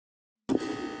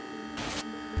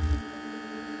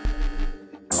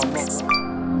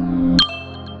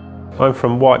I'm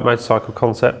from White Motorcycle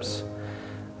Concepts,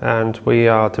 and we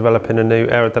are developing a new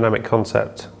aerodynamic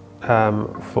concept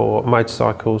for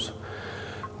motorcycles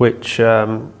which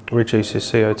reduces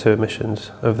CO2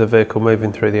 emissions of the vehicle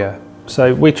moving through the air.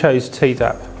 So we chose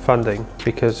TDAP funding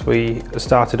because we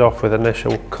started off with an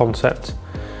initial concept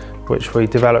which we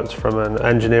developed from an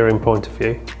engineering point of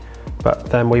view, but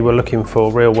then we were looking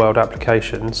for real world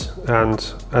applications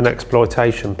and an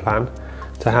exploitation plan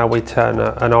to how we turn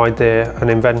an idea, an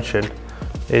invention,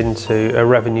 into a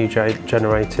revenue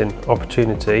generating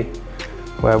opportunity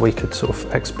where we could sort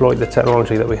of exploit the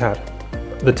technology that we had.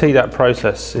 The TDAP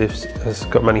process has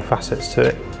got many facets to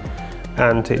it,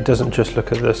 and it doesn't just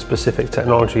look at the specific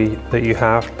technology that you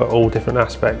have, but all different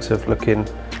aspects of looking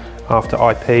after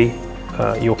IP,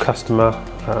 your customer,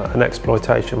 an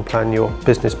exploitation plan, your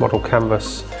business model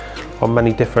canvas on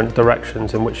many different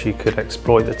directions in which you could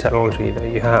exploit the technology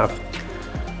that you have.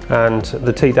 And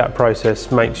the TDAP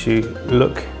process makes you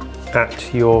look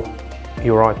at your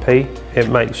IP, it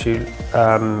makes you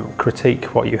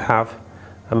critique what you have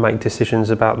and make decisions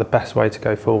about the best way to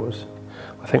go forwards.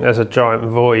 I think there's a giant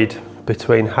void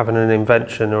between having an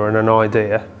invention or an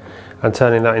idea and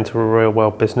turning that into a real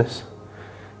world business.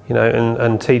 You know,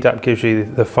 and TDAP gives you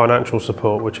the financial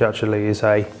support, which actually is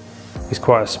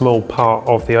quite a small part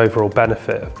of the overall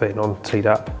benefit of being on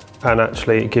TDAP. And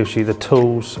actually it gives you the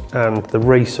tools and the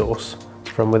resource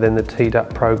from within the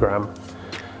TDAP program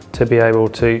to be able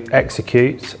to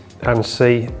execute and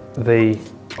see the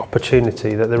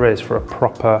opportunity that there is for a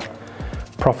proper,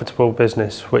 profitable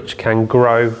business which can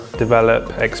grow,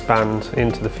 develop, expand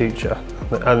into the future.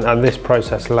 And this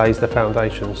process lays the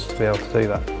foundations to be able to do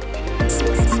that.